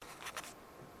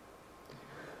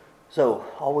So,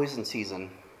 always in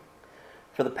season.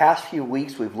 For the past few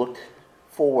weeks, we've looked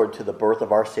forward to the birth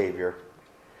of our Savior.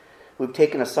 We've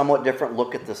taken a somewhat different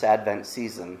look at this Advent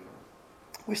season.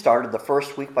 We started the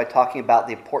first week by talking about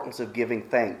the importance of giving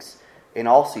thanks in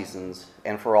all seasons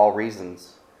and for all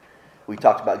reasons. We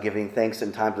talked about giving thanks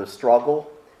in times of struggle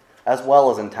as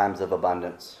well as in times of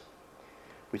abundance.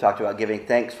 We talked about giving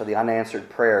thanks for the unanswered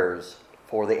prayers,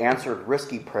 for the answered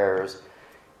risky prayers,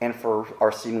 and for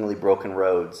our seemingly broken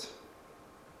roads.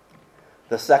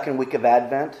 The second week of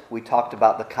Advent, we talked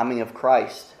about the coming of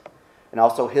Christ and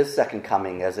also his second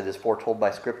coming as it is foretold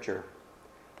by Scripture.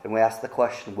 And we asked the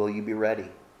question, will you be ready?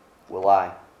 Will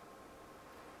I?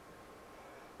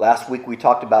 Last week we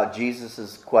talked about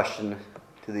Jesus' question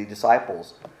to the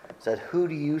disciples. He said, who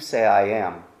do you say I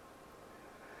am?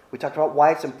 We talked about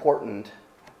why it's important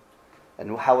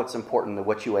and how it's important and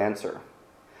what you answer.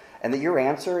 And that your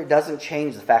answer, it doesn't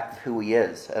change the fact of who he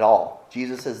is at all.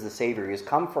 Jesus is the Savior. He has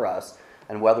come for us.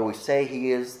 And whether we say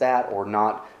he is that or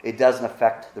not, it doesn't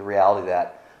affect the reality of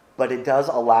that. But it does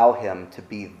allow him to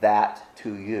be that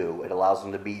to you. It allows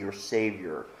him to be your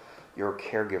Savior, your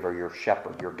caregiver, your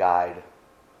shepherd, your guide.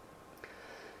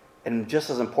 And just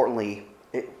as importantly,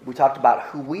 we talked about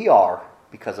who we are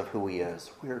because of who he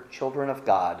is. We are children of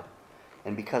God.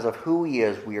 And because of who he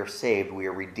is, we are saved, we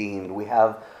are redeemed. We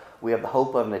have the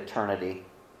hope of an eternity.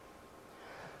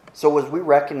 So as we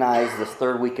recognize this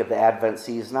third week of the Advent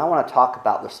season, I want to talk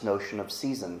about this notion of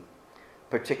season,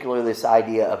 particularly this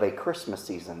idea of a Christmas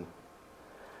season.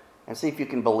 And see if you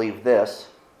can believe this.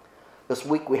 This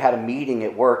week we had a meeting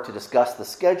at work to discuss the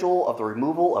schedule of the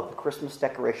removal of the Christmas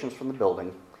decorations from the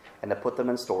building and to put them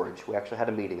in storage. We actually had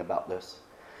a meeting about this.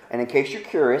 And in case you're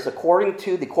curious, according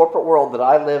to the corporate world that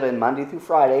I live in Monday through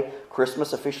Friday,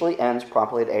 Christmas officially ends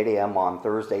promptly at 8 a.m. on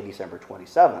Thursday, December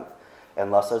 27th.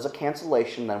 Unless there's a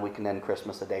cancellation, then we can end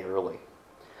Christmas a day early.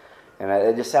 And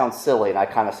it just sounds silly, and I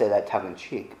kind of say that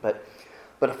tongue-in-cheek. But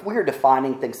if we're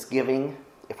defining Thanksgiving,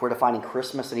 if we're defining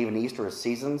Christmas and even Easter as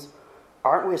seasons,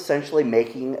 aren't we essentially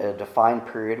making a defined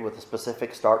period with a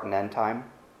specific start and end time?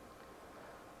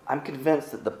 I'm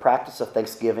convinced that the practice of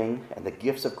Thanksgiving and the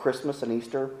gifts of Christmas and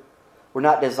Easter were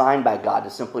not designed by God to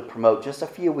simply promote just a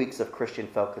few weeks of Christian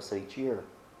focus each year.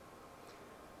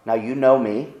 Now, you know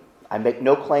me. I make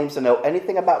no claims to know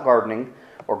anything about gardening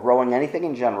or growing anything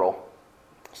in general,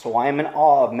 so I am in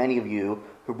awe of many of you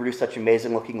who produce such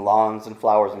amazing-looking lawns and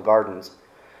flowers and gardens.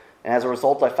 And as a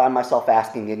result, I find myself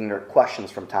asking ignorant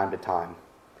questions from time to time.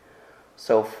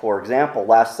 So, for example,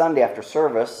 last Sunday after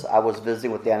service, I was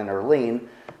visiting with Dan and Erlene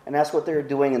and asked what they were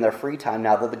doing in their free time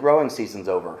now that the growing season's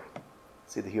over.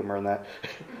 See the humor in that?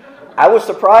 I was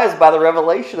surprised by the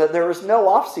revelation that there is no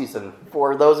off-season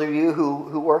for those of you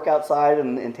who work outside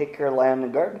and take care of land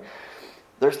and garden.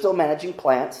 They're still managing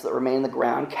plants that remain in the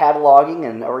ground, cataloging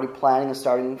and already planning and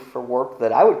starting for work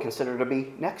that I would consider to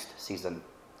be next season.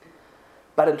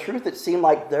 But in truth, it seemed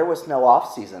like there was no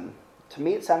off-season. To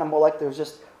me, it sounded more like there was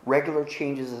just regular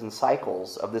changes and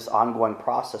cycles of this ongoing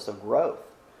process of growth.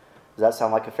 Does that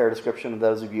sound like a fair description of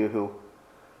those of you who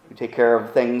take care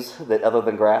of things that other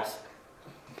than grass?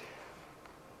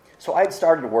 So I had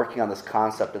started working on this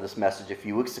concept of this message a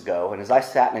few weeks ago, and as I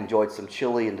sat and enjoyed some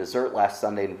chili and dessert last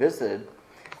Sunday and visited,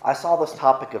 I saw this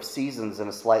topic of seasons in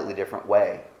a slightly different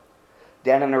way.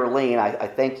 Dan and Erlene, I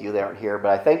thank you, they aren't here, but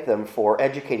I thank them for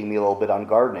educating me a little bit on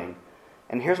gardening.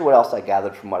 And here's what else I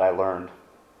gathered from what I learned.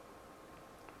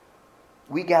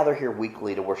 We gather here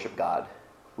weekly to worship God.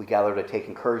 We gather to take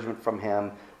encouragement from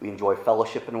him. We enjoy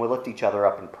fellowship, and we lift each other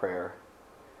up in prayer.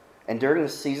 And during the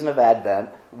season of Advent,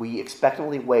 we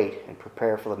expectantly wait and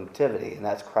prepare for the Nativity, and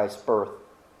that's Christ's birth.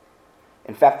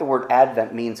 In fact, the word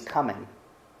Advent means coming.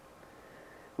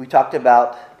 We talked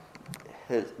about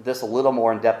this a little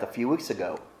more in depth a few weeks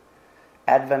ago.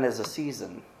 Advent is a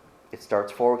season. It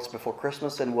starts 4 weeks before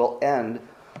Christmas and will end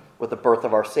with the birth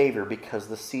of our Savior because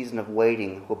the season of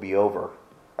waiting will be over.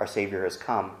 Our Savior has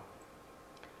come.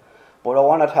 What I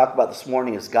want to talk about this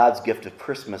morning is God's gift of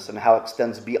Christmas and how it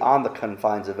extends beyond the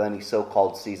confines of any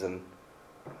so-called season.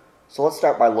 So let's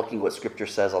start by looking at what Scripture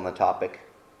says on the topic.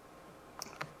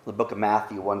 The book of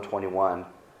Matthew 1:21.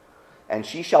 And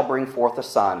she shall bring forth a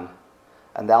son,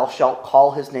 and thou shalt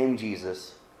call his name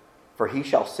Jesus, for he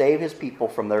shall save his people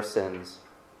from their sins.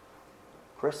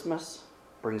 Christmas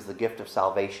brings the gift of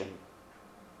salvation.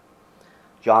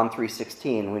 John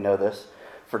 3:16, we know this.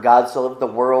 For God so loved the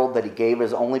world that he gave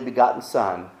his only begotten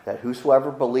Son, that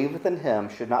whosoever believeth in him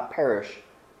should not perish,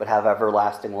 but have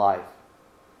everlasting life.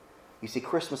 You see,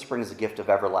 Christmas brings the gift of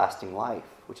everlasting life,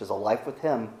 which is a life with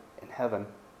him in heaven.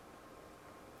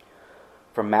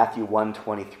 From Matthew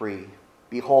 1:23,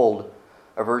 Behold,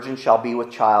 A virgin shall be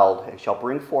with child, and shall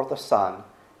bring forth a son,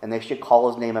 and they shall call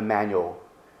his name Emmanuel,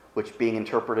 which being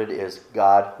interpreted is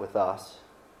God with us.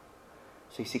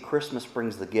 So you see, Christmas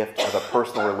brings the gift of a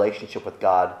personal relationship with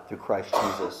God through Christ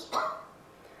Jesus.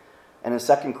 And in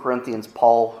 2 Corinthians,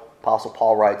 Apostle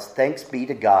Paul writes, "Thanks be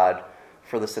to God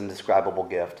for this indescribable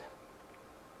gift."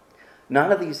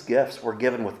 None of these gifts were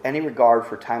given with any regard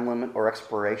for time limit or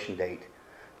expiration date.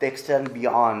 They extend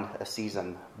beyond a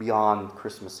season, beyond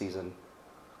Christmas season.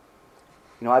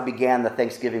 I began the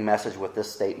Thanksgiving message with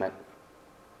this statement.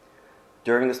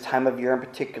 During this time of year in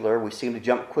particular, we seem to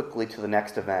jump quickly to the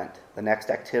next event, the next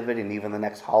activity, and even the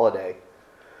next holiday.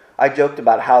 I joked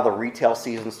about how the retail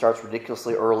season starts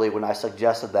ridiculously early when I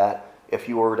suggested that if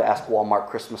you were to ask Walmart,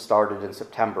 Christmas started in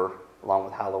September, along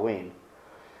with Halloween.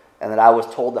 And that I was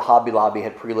told that Hobby Lobby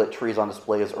had pre-lit trees on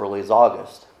display as early as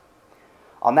August.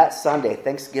 On that Sunday,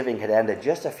 Thanksgiving had ended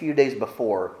just a few days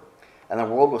before, and the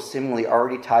world was seemingly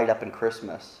already tied up in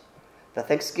Christmas. The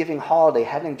Thanksgiving holiday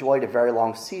hadn't enjoyed a very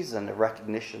long season of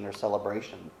recognition or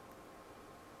celebration.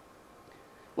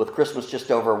 With Christmas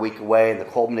just over a week away and the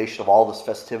culmination of all this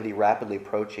festivity rapidly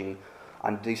approaching,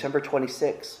 on December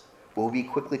 26th, will we be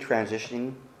quickly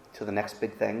transitioning to the next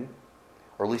big thing?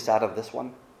 Or at least out of this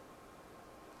one?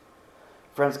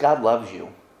 Friends, God loves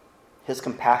you. His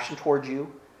compassion towards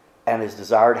you and his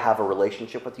desire to have a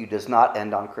relationship with you does not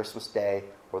end on Christmas Day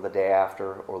or the day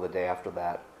after or the day after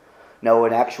that. No,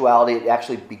 in actuality, it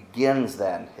actually begins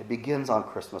then. It begins on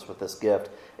Christmas with this gift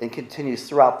and continues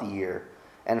throughout the year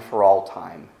and for all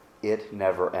time. It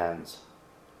never ends.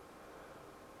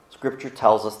 Scripture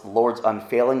tells us the Lord's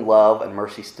unfailing love and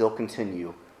mercy still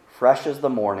continue, fresh as the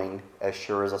morning, as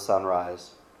sure as a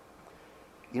sunrise.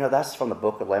 That's from the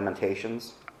book of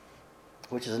Lamentations,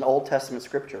 which is an Old Testament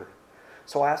scripture.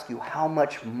 So I ask you, how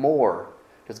much more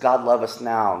does God love us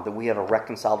now that we have a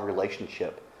reconciled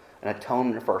relationship, an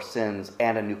atonement for our sins,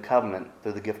 and a new covenant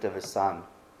through the gift of his Son?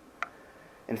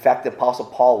 In fact, the Apostle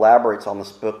Paul elaborates on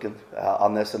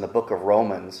this in the book of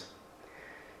Romans.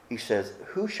 He says,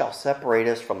 "Who shall separate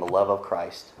us from the love of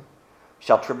Christ?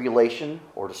 Shall tribulation,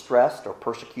 or distress, or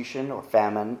persecution, or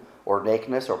famine, or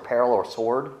nakedness, or peril, or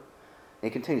sword?" And he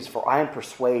continues, "For I am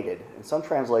persuaded," in some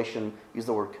translation use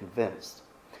the word convinced.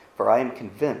 "For I am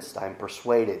convinced, I am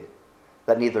persuaded,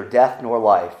 that neither death nor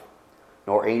life,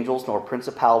 nor angels, nor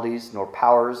principalities, nor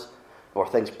powers, nor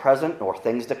things present, nor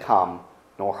things to come,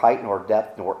 nor height, nor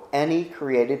depth, nor any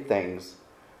created things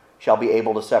shall be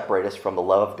able to separate us from the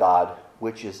love of God,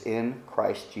 which is in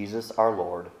Christ Jesus our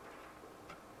Lord."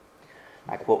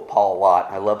 I quote Paul a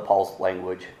lot. I love Paul's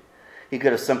language. He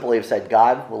could have simply said,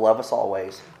 "God will love us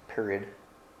always," period.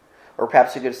 Or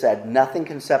perhaps he could have said, "Nothing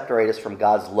can separate us from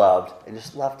God's love," and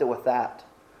just left it with that.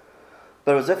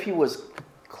 But it was as if he was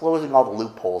closing all the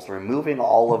loopholes, removing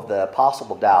all of the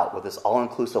possible doubt with this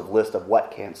all-inclusive list of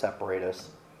what can't separate us.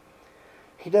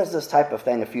 He does this type of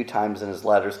thing a few times in his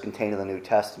letters contained in the New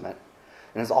Testament.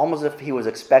 And it's almost as if he was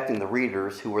expecting the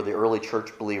readers, who were the early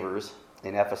church believers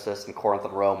in Ephesus and Corinth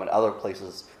and Rome and other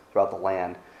places throughout the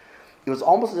land, it was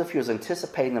almost as if he was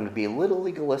anticipating them to be a little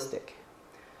legalistic.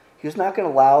 He was not going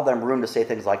to allow them room to say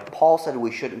things like, "Paul said we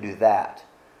shouldn't do that,"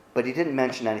 but he didn't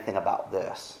mention anything about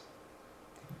this.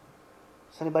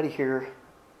 Does anybody here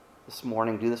this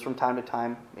morning do this from time to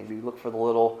time? Maybe you look for the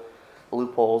little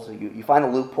loopholes. You find a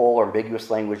loophole or ambiguous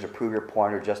language to prove your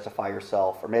point or justify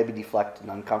yourself, or maybe deflect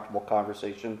an uncomfortable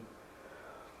conversation.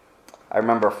 I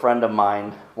remember a friend of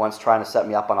mine once trying to set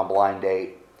me up on a blind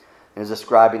date and is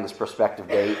describing this prospective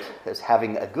date as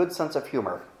having a good sense of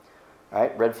humor.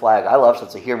 Right? Red flag. I love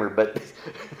sense of humor, but he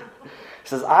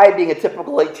says, I, being a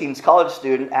typical late teens college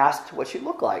student, asked what she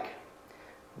looked like.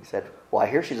 He said, "Well, I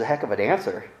hear she's a heck of a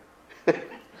dancer."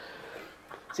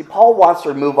 See, Paul wants to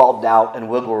remove all doubt and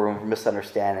wiggle room for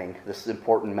misunderstanding this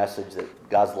important message that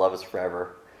God's love is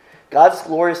forever. God's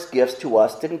glorious gifts to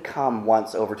us didn't come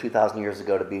once over 2,000 years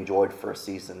ago to be enjoyed for a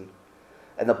season.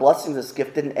 And the blessings of this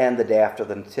gift didn't end the day after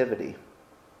the Nativity.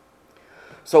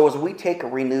 So as we take a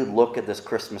renewed look at this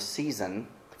Christmas season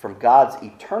from God's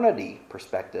eternity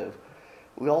perspective,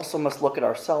 we also must look at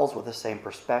ourselves with the same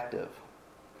perspective.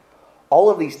 All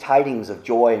of these tidings of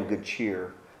joy and good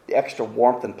cheer, the extra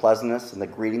warmth and pleasantness and the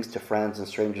greetings to friends and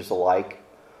strangers alike,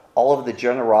 all of the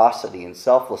generosity and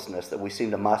selflessness that we seem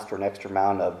to muster an extra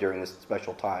amount of during this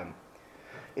special time,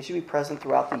 it should be present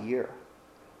throughout the year.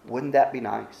 Wouldn't that be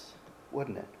nice?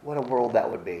 Wouldn't it? What a world that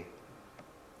would be.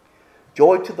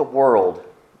 Joy to the world,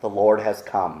 the Lord has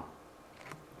come,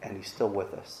 and he's still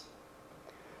with us.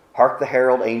 Hark the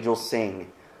herald angels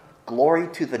sing, glory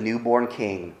to the newborn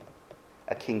King,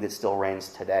 a King that still reigns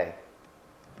today.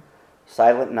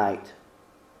 Silent night,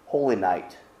 holy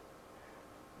night,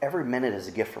 every minute is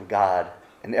a gift from God,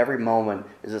 and every moment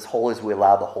is as holy as we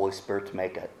allow the Holy Spirit to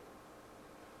make it.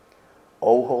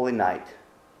 O holy night,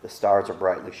 the stars are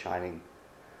brightly shining.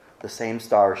 The same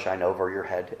stars shine over your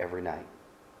head every night.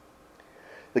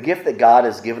 The gift that God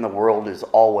has given the world is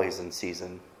always in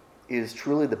season. It is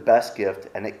truly the best gift,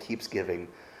 and it keeps giving,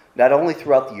 not only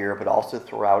throughout the year, but also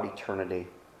throughout eternity.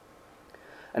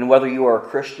 And whether you are a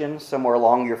Christian somewhere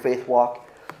along your faith walk,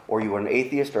 or you are an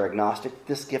atheist or agnostic,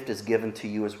 this gift is given to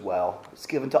you as well. It's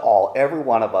given to all, every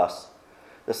one of us.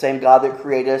 The same God that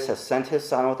created us has sent his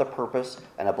Son with a purpose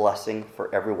and a blessing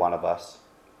for every one of us.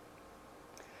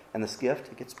 And this gift,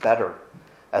 it gets better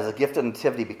as the gift of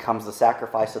nativity becomes the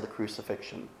sacrifice of the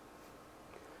crucifixion.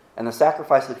 And the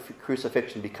sacrifice of the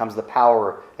crucifixion becomes the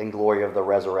power and glory of the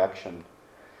resurrection.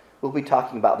 We'll be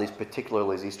talking about these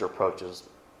particularly as Easter approaches.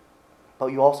 But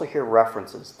you also hear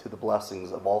references to the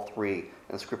blessings of all three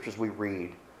in the scriptures we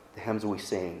read, the hymns we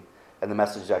sing, and the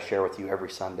messages I share with you every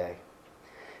Sunday.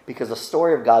 Because the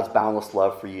story of God's boundless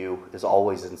love for you is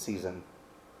always in season.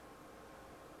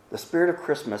 The spirit of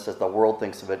Christmas, as the world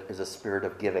thinks of it, is a spirit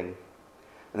of giving.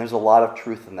 And there's a lot of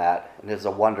truth in that, and it is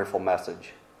a wonderful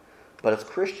message. But as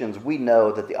Christians, we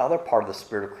know that the other part of the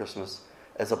spirit of Christmas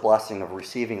is a blessing of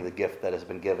receiving the gift that has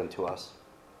been given to us.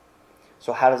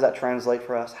 So how does that translate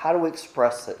for us? How do we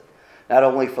express it? Not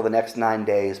only for the next 9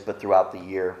 days, but throughout the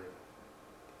year.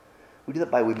 We do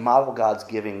that by we model God's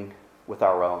giving with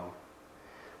our own.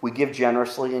 We give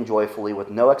generously and joyfully with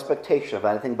no expectation of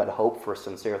anything but hope for a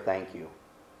sincere thank you.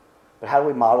 But how do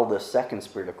we model this second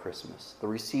spirit of Christmas, the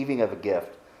receiving of a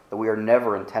gift that we are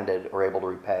never intended or able to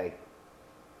repay?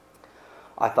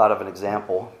 I thought of an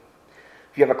example.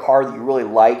 If you have a car that you really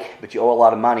like, but you owe a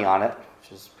lot of money on it,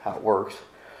 which is how it works,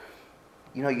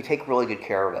 you take really good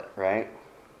care of it, right?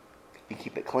 You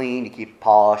keep it clean, you keep it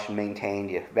polished and maintained,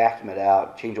 you vacuum it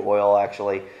out, change the oil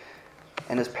actually.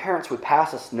 And as parents, we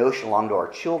pass this notion along to our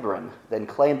children, then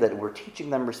claim that we're teaching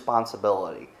them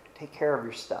responsibility. Take care of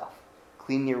your stuff.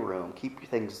 Clean your room. Keep your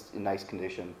things in nice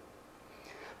condition.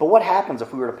 But what happens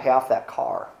if we were to pay off that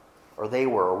car? Or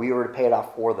we were to pay it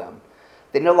off for them?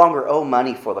 They no longer owe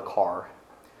money for the car.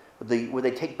 Would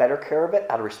they take better care of it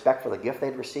out of respect for the gift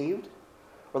they'd received?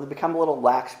 Or they become a little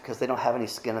lax because they don't have any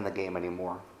skin in the game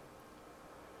anymore?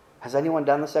 Has anyone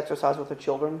done this exercise with their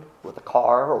children? With a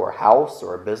car or a house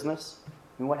or a business?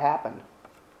 What happened?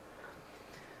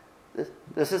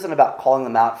 This isn't about calling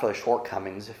them out for their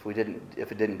shortcomings if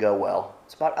it didn't go well.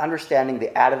 It's about understanding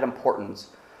the added importance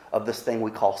of this thing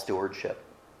we call stewardship.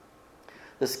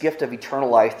 This gift of eternal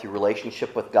life through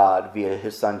relationship with God via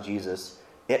his Son Jesus,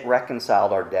 it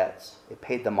reconciled our debts. It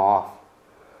paid them off.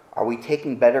 Are we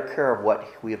taking better care of what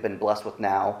we have been blessed with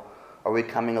now? Or are we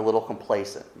becoming a little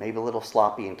complacent, maybe a little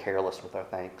sloppy and careless with our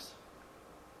thanks?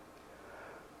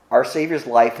 Our Savior's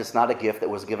life is not a gift that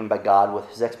was given by God with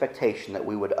his expectation that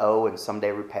we would owe and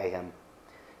someday repay him.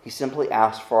 He simply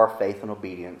asked for our faith and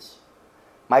obedience.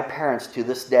 My parents to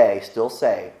this day still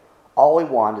say, all we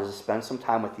want is to spend some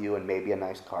time with you and maybe a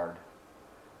nice card.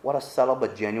 What a subtle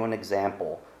but genuine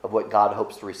example of what God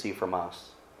hopes to receive from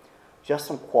us. Just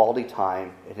some quality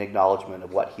time and acknowledgement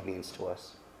of what he means to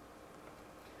us.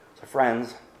 So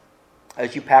friends,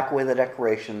 as you pack away the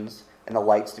decorations and the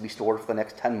lights to be stored for the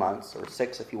next 10 months, or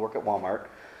 6 if you work at Walmart,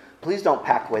 please don't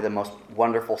pack away the most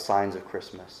wonderful signs of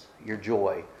Christmas, your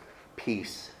joy,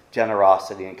 peace,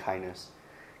 generosity, and kindness.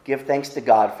 Give thanks to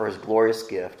God for his glorious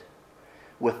gift.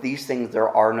 With these things, there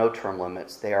are no term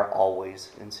limits. They are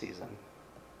always in season.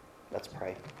 Let's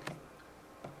pray.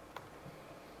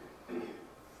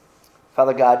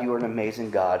 Father God, you are an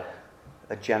amazing God,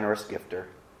 a generous gifter.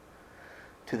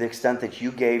 To the extent that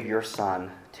you gave your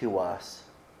Son to us,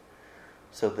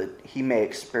 so that he may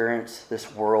experience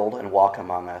this world and walk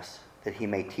among us, that he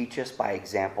may teach us by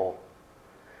example,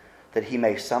 that he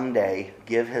may someday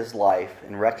give his life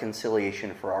in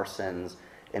reconciliation for our sins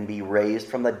and be raised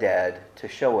from the dead to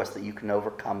show us that you can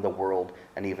overcome the world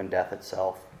and even death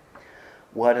itself.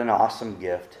 What an awesome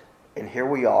gift. And here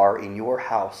we are in your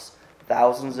house,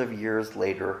 thousands of years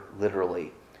later,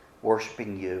 literally,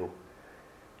 worshiping you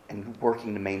and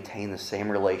working to maintain the same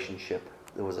relationship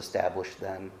that was established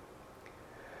then.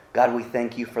 God, we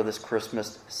thank you for this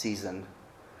Christmas season,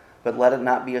 but let it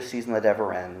not be a season that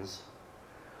ever ends.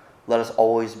 Let us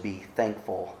always be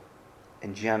thankful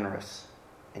and generous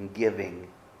and giving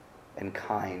and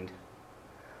kind.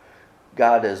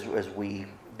 God, as we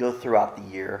go throughout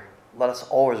the year, let us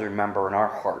always remember in our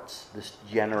hearts this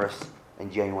generous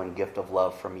and genuine gift of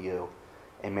love from you,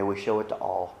 and may we show it to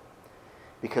all,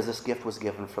 because this gift was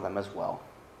given for them as well.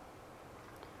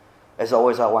 As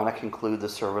always, I want to conclude the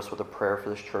service with a prayer for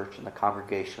this church and the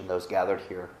congregation, those gathered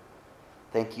here.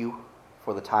 Thank you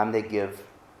for the time they give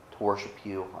to worship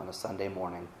you on a Sunday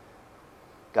morning.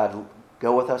 God,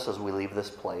 go with us as we leave this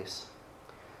place.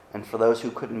 And for those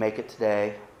who couldn't make it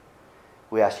today,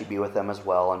 we ask you to be with them as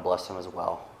well and bless them as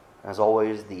well. As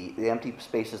always, the empty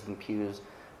spaces in the pews,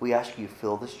 we ask you to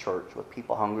fill this church with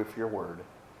people hungry for your word.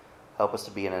 Help us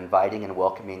to be an inviting and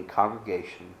welcoming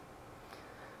congregation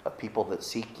of people that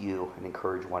seek you and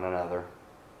encourage one another.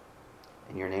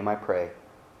 In your name I pray.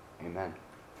 Amen.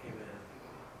 Amen.